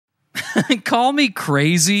call me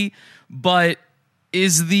crazy, but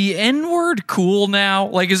is the N-word cool now?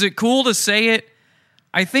 Like, is it cool to say it?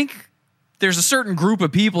 I think there's a certain group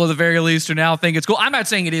of people at the very least who now think it's cool. I'm not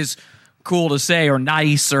saying it is cool to say or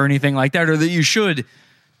nice or anything like that, or that you should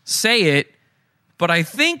say it, but I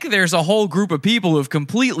think there's a whole group of people who have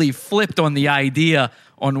completely flipped on the idea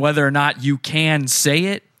on whether or not you can say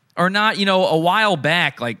it or not. You know, a while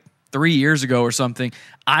back, like 3 years ago or something,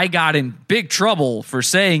 I got in big trouble for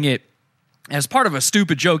saying it as part of a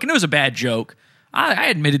stupid joke, and it was a bad joke. I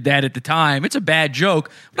admitted that at the time. It's a bad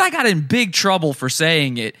joke, but I got in big trouble for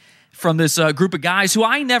saying it from this group of guys who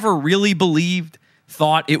I never really believed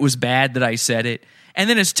thought it was bad that I said it. And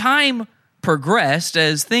then as time progressed,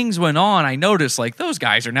 as things went on, I noticed, like, those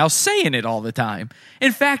guys are now saying it all the time.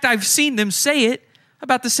 In fact, I've seen them say it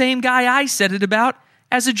about the same guy I said it about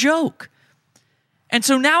as a joke. And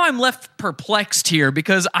so now I'm left perplexed here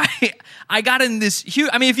because I got in this huge...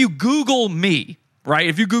 I mean, if you Google me, right?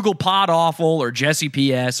 If you Google Pod Awful or Jesse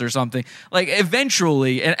PS or something, like,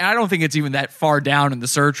 eventually, and I don't think it's even that far down in the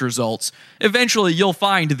search results, eventually you'll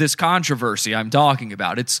find this controversy I'm talking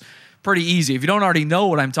about. It's pretty easy. If you don't already know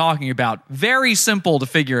what I'm talking about, very simple to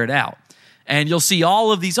figure it out. And you'll see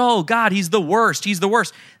all of these, oh, God, he's the worst. He's the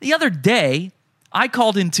worst. The other day, I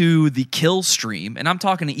called into the Kill stream, and I'm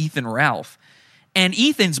talking to Ethan Ralph, and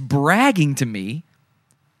Ethan's bragging to me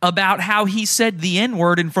about how he said the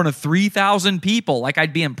N-word in front of 3,000 people, like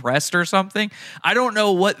I'd be impressed or something. I don't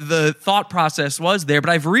know what the thought process was there, but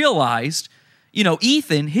I've realized, you know,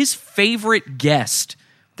 Ethan, his favorite guest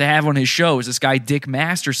to have on his show is this guy, Dick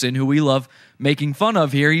Masterson, who we love making fun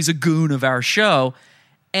of here. He's a goon of our show.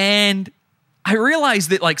 And I realized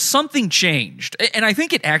that, like, something changed. And I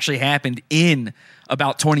think it actually happened in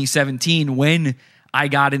about 2017 when I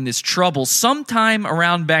got in this trouble. Sometime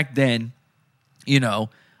around back then, you know,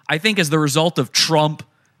 I think as the result of Trump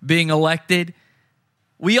being elected,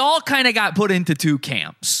 we all kind of got put into two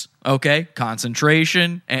camps, okay?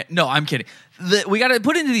 Concentration. No, I'm kidding. We got to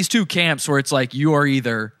put into these two camps where it's like you are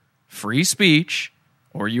either free speech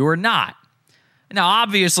or you are not. Now,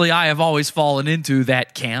 obviously, I have always fallen into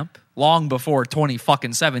that camp long before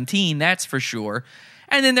 2017, that's for sure.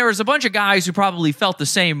 And then there was a bunch of guys who probably felt the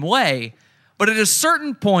same way, but at a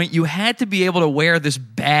certain point, you had to be able to wear this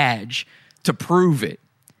badge to prove it.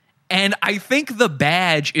 And I think the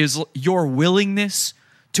badge is your willingness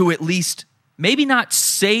to at least maybe not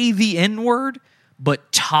say the N-word, but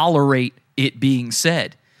tolerate it being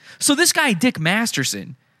said. So this guy, Dick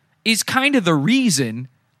Masterson, is kind of the reason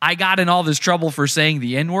I got in all this trouble for saying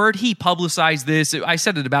the N-word. He publicized this. I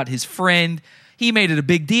said it about his friend. He made it a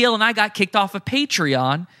big deal, and I got kicked off of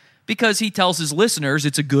Patreon because he tells his listeners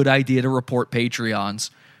it's a good idea to report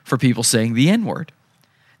Patreons for people saying the N-word.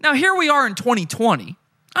 Now, here we are in 2020.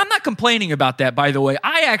 I'm not complaining about that, by the way.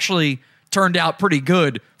 I actually turned out pretty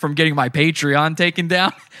good from getting my Patreon taken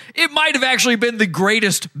down. It might have actually been the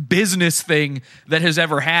greatest business thing that has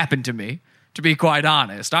ever happened to me, to be quite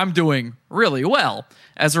honest. I'm doing really well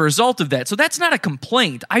as a result of that. So that's not a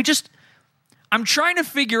complaint. I'm trying to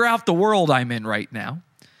figure out the world I'm in right now,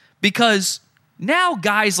 because now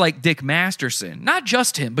guys like Dick Masterson, not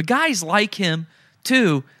just him, but guys like him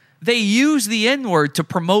too, they use the N-word to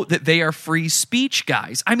promote that they are free speech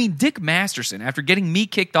guys. I mean, Dick Masterson, after getting me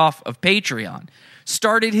kicked off of Patreon,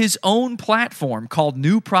 started his own platform called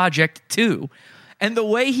New Project 2. And the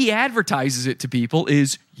way he advertises it to people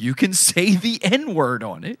is you can say the N-word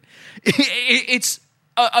on it. It's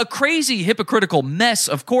a crazy hypocritical mess,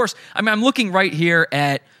 of course. I mean, I'm looking right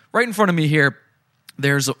in front of me here,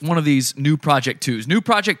 there's one of these New Project 2s,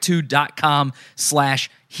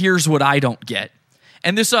 newproject2.com/here's what I don't get.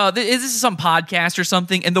 And this is some podcast or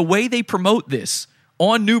something, and the way they promote this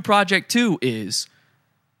on New Project 2 is,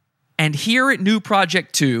 and here at New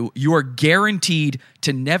Project 2, you are guaranteed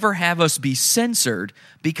to never have us be censored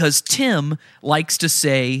because Tim likes to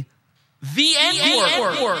say the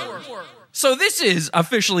N-word. So this is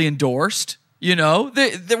officially endorsed, you know.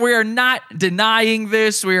 We are not denying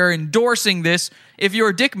this. We are endorsing this. If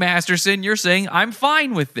you're Dick Masterson, you're saying, I'm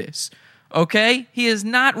fine with this. Okay? He is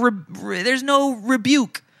not, there's no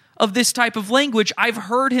rebuke of this type of language. I've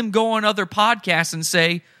heard him go on other podcasts and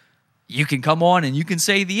say, you can come on and you can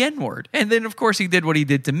say the N-word. And then, of course, he did what he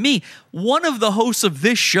did to me. One of the hosts of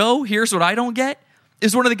this show, Here's What I Don't Get,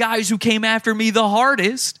 is one of the guys who came after me the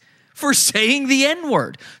hardest for saying the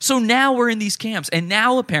N-word. So now we're in these camps. And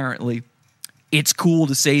now, apparently, it's cool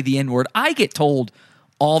to say the N-word. I get told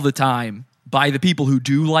all the time by the people who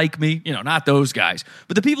do like me, you know, not those guys,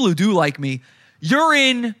 but the people who do like me,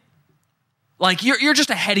 you're just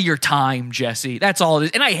ahead of your time, Jesse. That's all it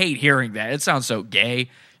is. And I hate hearing that. It sounds so gay.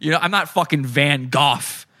 You know, I'm not fucking Van Gogh.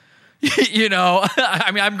 You know,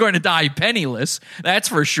 I mean, I'm going to die penniless, that's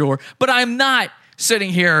for sure. But I'm not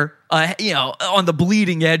sitting here, you know, on the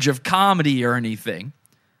bleeding edge of comedy or anything.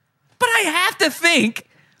 But I have to think,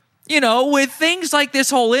 you know, with things like this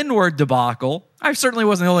whole N-word debacle, I certainly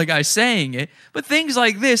wasn't the only guy saying it, but things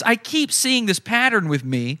like this, I keep seeing this pattern with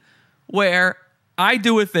me where I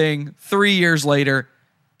do a thing 3 years later,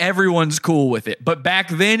 everyone's cool with it. But back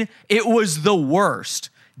then, it was the worst.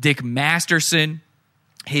 Dick Masterson,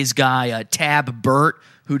 his guy Tab Burt,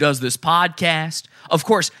 who does this podcast. Of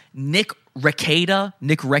course, Nick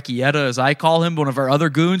Rekieta, as I call him, one of our other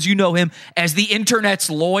goons. You know him as the internet's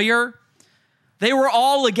lawyer. They were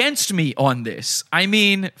all against me on this. I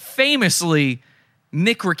mean, famously,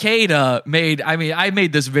 Nick Rekieta I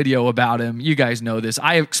made this video about him. You guys know this.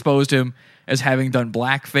 I exposed him as having done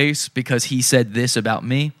blackface because he said this about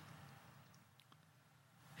me.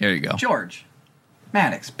 Here you go. George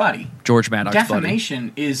Maddox, buddy. George Maddox,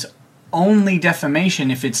 defamation is only defamation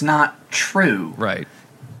if it's not true. Right.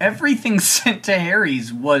 Everything sent to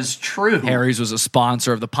Harry's was true. Harry's was a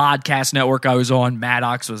sponsor of the podcast network I was on.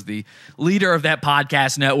 Maddox was the leader of that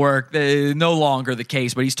podcast network. No longer the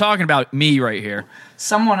case, but he's talking about me right here.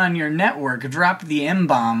 Someone on your network dropped the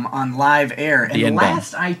M-bomb on live air, and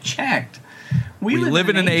last I checked, we live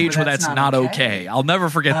in an age where that's not okay. I'll never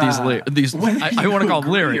forget these. I want to call them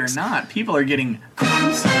lyrics. Or not, people are getting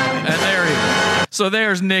crucified. And there he is. So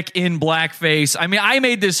there's Nick in blackface. I mean, I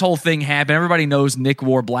made this whole thing happen. Everybody knows Nick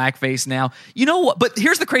wore blackface now. You know what? But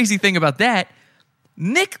here's the crazy thing about that.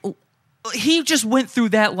 Nick, he just went through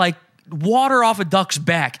that like water off a duck's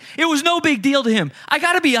back. It was no big deal to him. I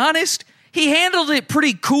got to be honest. He handled it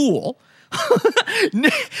pretty cool.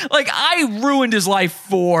 Like, I ruined his life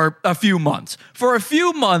for a few months. For a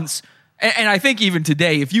few months, and I think even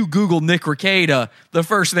today, if you Google Nick Rekieta, the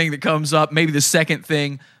first thing that comes up, maybe the second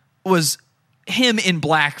thing, was him in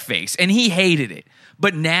blackface, and he hated it.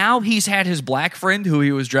 But now he's had his black friend, who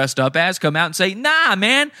he was dressed up as, come out and say, nah,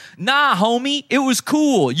 man, nah, homie, it was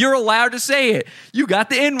cool. You're allowed to say it. You got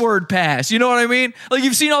the N-word pass. You know what I mean? Like,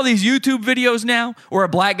 you've seen all these YouTube videos now where a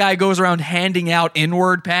black guy goes around handing out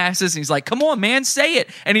N-word passes, and he's like, come on, man, say it.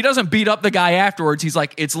 And he doesn't beat up the guy afterwards. He's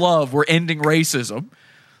like, it's love. We're ending racism.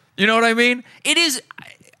 You know what I mean?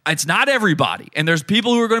 It's not everybody. And there's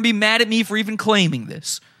people who are going to be mad at me for even claiming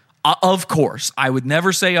this. Of course, I would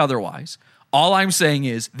never say otherwise. All I'm saying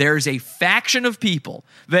is there's a faction of people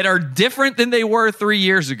that are different than they were 3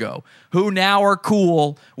 years ago who now are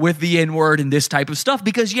cool with the N-word and this type of stuff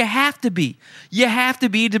because you have to be. You have to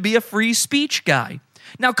be a free speech guy.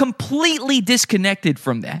 Now, completely disconnected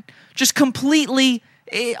from that, just completely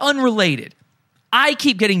unrelated, I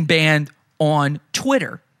keep getting banned on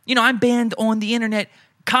Twitter. You know, I'm banned on the internet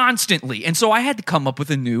constantly, and so I had to come up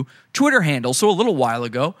with a new Twitter handle. So a little while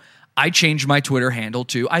ago, I changed my Twitter handle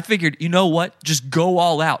to, I figured, you know what? Just go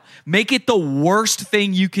all out. Make it the worst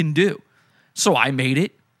thing you can do. So I made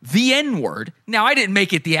it the N-word. Now, I didn't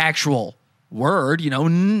make it the actual word, you know.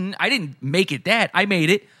 I didn't make it that. I made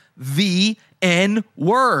it the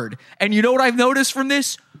N-word. And you know what I've noticed from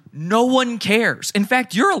this? No one cares. In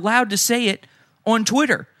fact, you're allowed to say it on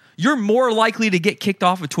Twitter. You're more likely to get kicked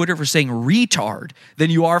off of Twitter for saying retard than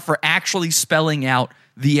you are for actually spelling out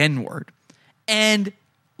the N-word. And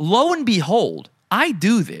lo and behold, I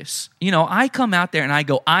do this. You know, I come out there and I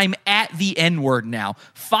go, I'm at the N-word now.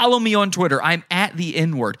 Follow me on Twitter. I'm at the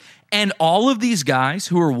N-word. And all of these guys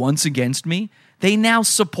who were once against me, they now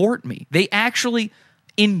support me. They actually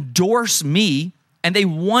endorse me, and they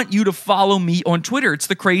want you to follow me on Twitter. It's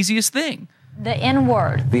the craziest thing. The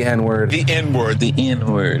N-word. The N-word. The N-word. The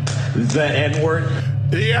N-word. The N-word.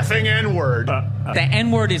 The effing N-word. The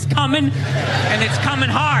N-word is coming, and it's coming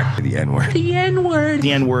hard. The N-word. The N-word.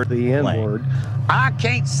 The N-word. The N-word. I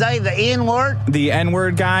can't say the N-word. The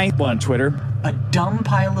N-word guy on Twitter. A dumb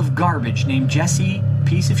pile of garbage named Jesse,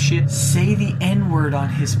 piece of shit, say the N-word on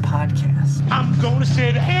his podcast. I'm going to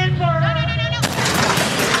say the N-word. No.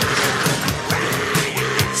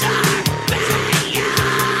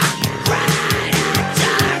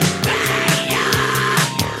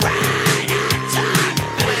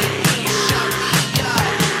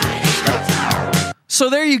 So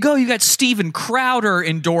there you go. You got Steven Crowder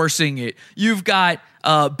endorsing it. You've got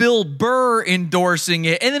Bill Burr endorsing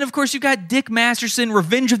it. And then, of course, you've got Dick Masterson,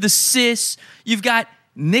 Revenge of the Cis. You've got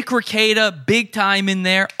Nick Rekieta, big time in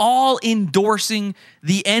there, all endorsing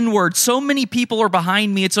the N-word. So many people are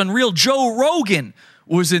behind me. It's unreal. Joe Rogan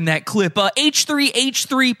was in that clip.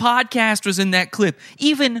 H3H3 podcast was in that clip.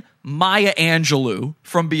 Even Maya Angelou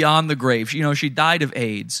from Beyond the Grave. You know, she died of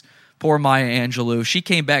AIDS. Poor Maya Angelou. She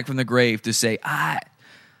came back from the grave to say, I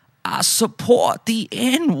support the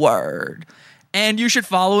N-word. And you should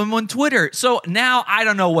follow him on Twitter. So now I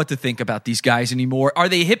don't know what to think about these guys anymore. Are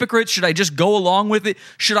they hypocrites? Should I just go along with it?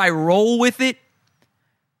 Should I roll with it?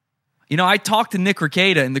 You know, I talked to Nick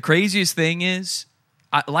Rekieta, and the craziest thing is,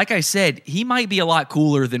 like I said, he might be a lot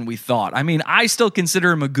cooler than we thought. I mean, I still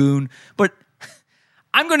consider him a goon, but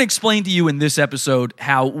I'm going to explain to you in this episode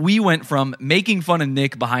how we went from making fun of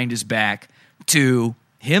Nick behind his back to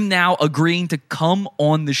him now agreeing to come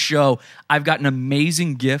on the show. I've got an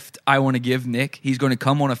amazing gift I want to give Nick. He's going to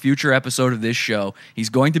come on a future episode of this show. He's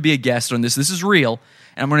going to be a guest on this. This is real.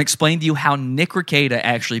 And I'm going to explain to you how Nick Rekieta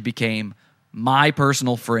actually became my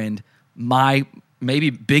personal friend, my maybe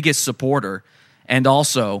biggest supporter, and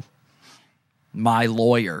also my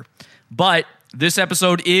lawyer. But this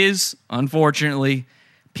episode is, unfortunately,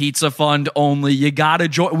 Pizza Fund only. You gotta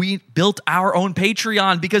join. We built our own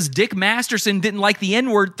Patreon because Dick Masterson didn't like the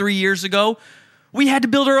N-word 3 years ago. We had to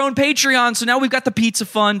build our own Patreon, so now we've got the Pizza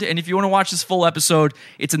Fund. And if you want to watch this full episode,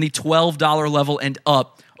 it's in the $12 level and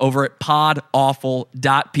up over at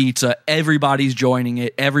podawful.pizza. Everybody's joining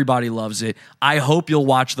it. Everybody loves it. I hope you'll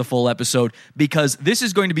watch the full episode because this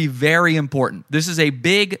is going to be very important. This is a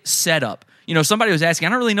big setup. You know, somebody was asking, I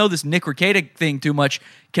don't really know this Nick Rekieta thing too much.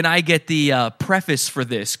 Can I get the preface for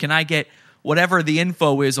this? Can I get whatever the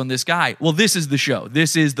info is on this guy? Well, this is the show.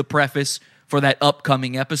 This is the preface for that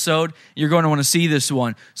upcoming episode. You're going to want to see this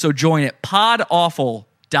one. So join at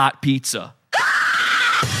podawful.pizza.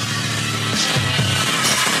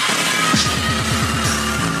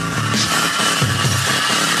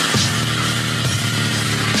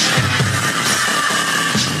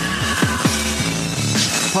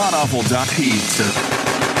 Podawful.pizza.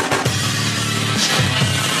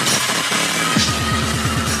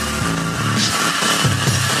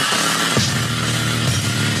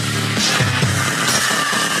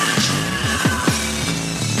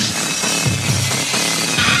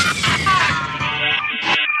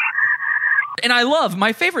 And I love,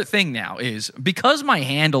 my favorite thing now is, because my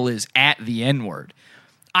handle is at the N-word,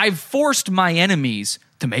 I've forced my enemies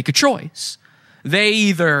to make a choice. They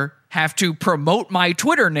either have to promote my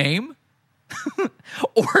Twitter name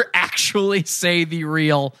or actually say the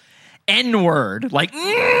real N-word. Like,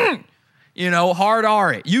 you know, hard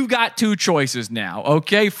R it. You've got two choices now,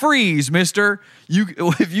 okay? Freeze, mister.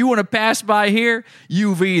 If you want to pass by here,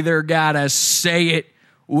 you've either got to say it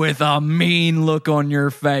with a mean look on your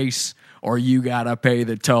face or you got to pay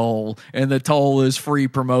the toll, and the toll is free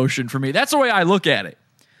promotion for me. That's the way I look at it.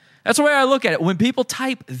 That's the way I look at it. When people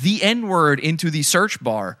type the N-word into the search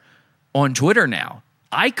bar on Twitter now,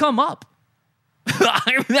 I come up.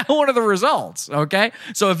 I'm now one of the results, okay?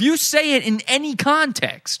 So if you say it in any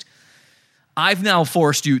context, I've now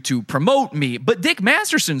forced you to promote me. But Dick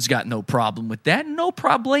Masterson's got no problem with that. No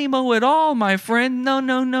problemo at all, my friend. No,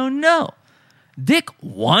 no, no, no. Dick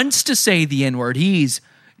wants to say the N-word. He's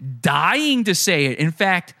dying to say it. In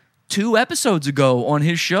fact, 2 episodes ago on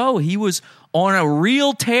his show, he was on a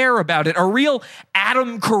real tear about it, a real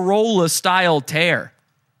Adam Carolla style tear.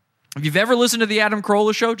 If you've ever listened to the Adam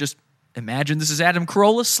Carolla show, just imagine this is Adam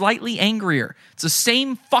Carolla, slightly angrier. It's the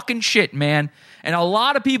same fucking shit, man. And a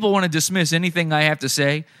lot of people want to dismiss anything I have to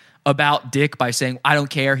say about Dick by saying, I don't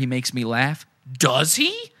care, he makes me laugh. Does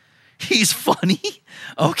he? He's funny?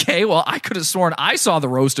 Okay, well, I could have sworn I saw the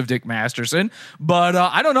roast of Dick Masterson, but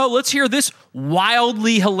I don't know. Let's hear this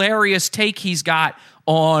wildly hilarious take he's got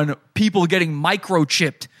on people getting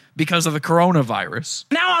microchipped because of the coronavirus.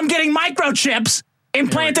 Now I'm getting microchips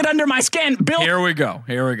implanted under my skin. Bill Here we go.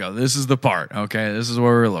 This is the part, okay? This is what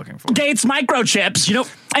we're looking for. Gates microchips, you know,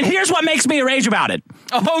 and here's what makes me rage about it.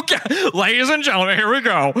 Okay, ladies and gentlemen, here we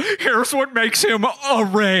go. Here's what makes him a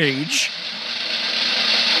rage.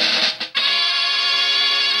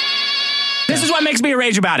 This is what makes me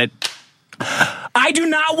rage about it. I do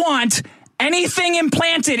not want anything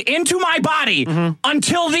implanted into my body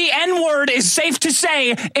until the N-word is safe to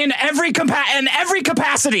say in every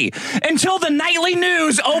capacity. Until the nightly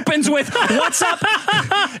news opens with "What's up?"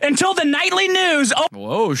 Until the nightly news.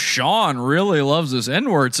 Whoa, Sean really loves this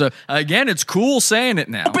N-word. So again, it's cool saying it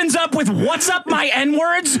now. Opens up with "What's up, my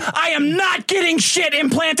N-words?" I am not getting shit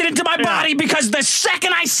implanted into my body because the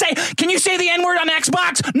second I say, "Can you say the N-word on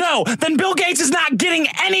Xbox?" No, then Bill Gates is not getting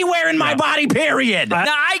anywhere in my body. Period. Now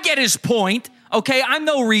I get his point. Okay, I'm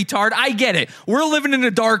no retard. I get it. We're living in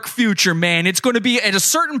a dark future, man. It's going to be, at a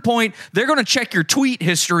certain point, they're going to check your tweet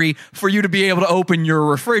history for you to be able to open your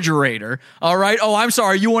refrigerator. All right? Oh, I'm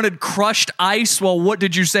sorry. You wanted crushed ice? Well, what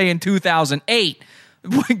did you say in 2008?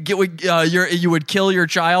 you would kill your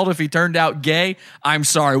child if he turned out gay. I'm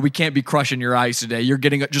sorry, we can't be crushing your ice today. You're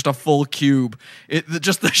getting just a full cube.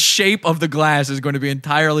 Just the shape of the glass is going to be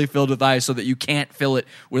entirely filled with ice so that you can't fill it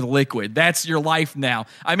with liquid. That's your life now.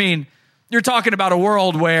 I mean, you're talking about a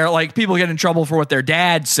world where like people get in trouble for what their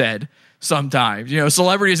dad said sometimes.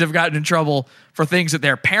 Celebrities have gotten in trouble for things that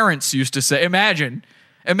their parents used to say. Imagine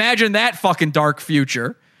that fucking dark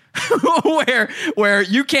future. where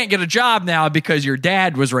you can't get a job now because your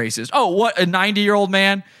dad was racist. Oh, what a 90-year-old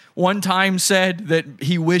man one time said that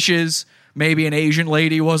he wishes maybe an Asian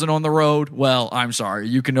lady wasn't on the road. Well, I'm sorry,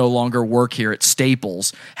 you can no longer work here at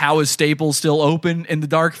Staples. How is Staples still open in the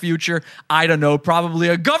dark future? I don't know, probably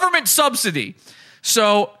a government subsidy.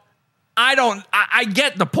 So I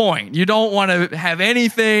get the point. You don't want to have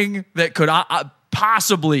anything that could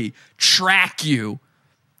possibly track you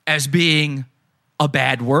as being a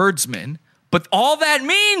bad wordsman. But all that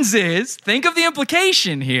means is, think of the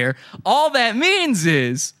implication here, all that means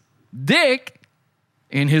is Dick,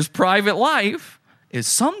 in his private life, is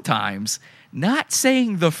sometimes not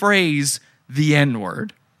saying the phrase the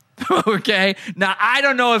N-word. Okay? Now, I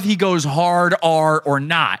don't know if he goes hard R or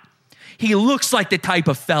not. He looks like the type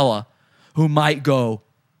of fella who might go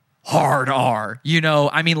hard R.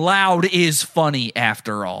 Loud is funny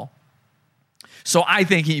after all. So I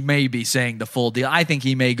think he may be saying the full deal. I think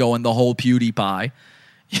he may go in the whole PewDiePie,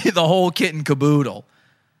 the whole kit and caboodle.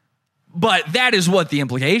 But that is what the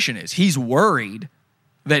implication is. He's worried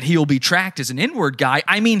that he'll be tracked as an N-word guy.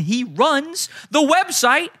 I mean, he runs the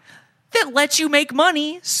website that lets you make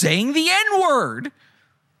money saying the N-word.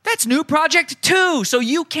 That's New Project 2, so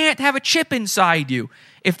you can't have a chip inside you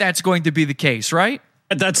if that's going to be the case, right?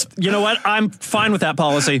 That's, you know what? I'm fine with that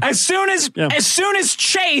policy. As soon as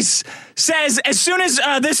Chase says,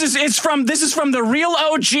 this is from the real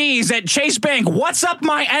OGs at Chase Bank. What's up,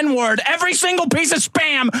 my N-word? Every single piece of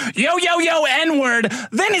spam, yo N-word.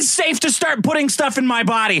 Then it's safe to start putting stuff in my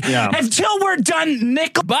body. Yeah. Until we're done,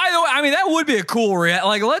 Nick. By the way, I mean that would be a cool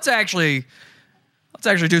like let's actually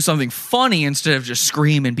do something funny instead of just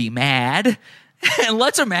scream and be mad. And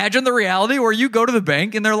let's imagine the reality where you go to the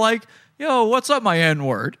bank and they're like, yo, what's up, my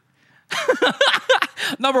N-word?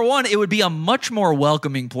 Number one, it would be a much more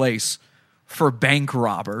welcoming place for bank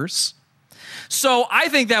robbers. So I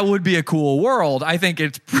think that would be a cool world. I think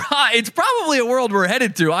it's probably a world we're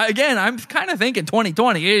headed to. I'm kind of thinking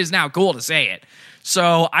 2020. It is now cool to say it.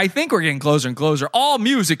 So I think we're getting closer and closer. All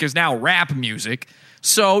music is now rap music.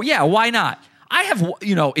 So yeah, why not? I have,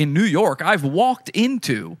 in New York, I've walked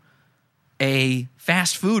into a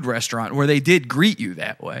fast food restaurant where they did greet you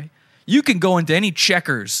that way. You can go into any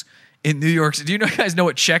Checkers in New York. Do you guys know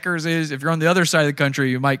what Checkers is? If you're on the other side of the country,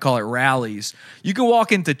 you might call it Rallies. You can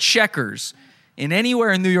walk into Checkers in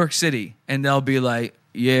anywhere in New York City, and they'll be like,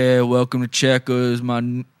 yeah, welcome to Checkers.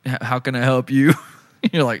 How can I help you?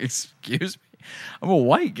 You're like, excuse me? I'm a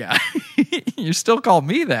white guy. You still call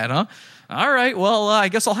me that, huh? All right, well, I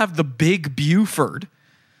guess I'll have the Big Buford.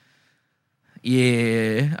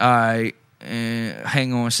 Yeah, all right.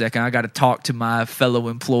 Hang on a second. I got to talk to my fellow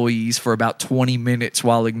employees for about 20 minutes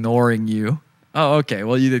while ignoring you. Oh, okay.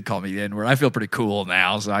 Well, you did call me the N-word. I feel pretty cool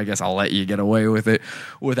now, so I guess I'll let you get away with it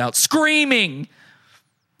without screaming,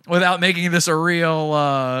 without making this a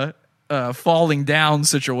real falling down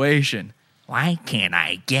situation. Why can't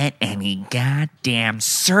I get any goddamn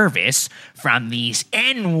service from these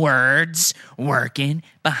N-words working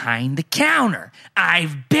behind the counter?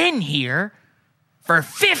 I've been here for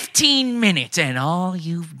 15 minutes, and all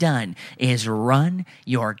you've done is run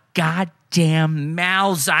your goddamn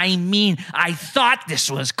mouths. I mean, I thought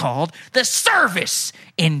this was called the service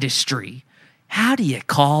industry. How do you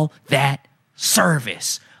call that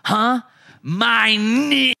service? Huh? My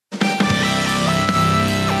knee.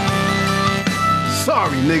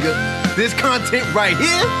 Sorry, nigga. This content right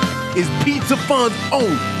here is Pizza Fun's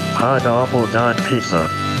own. Pineapple Don Pizza.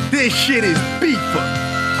 This shit is beefer.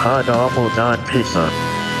 Pineapple Don Pizza.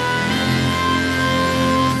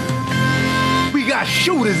 We got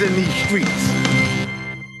shooters in these streets.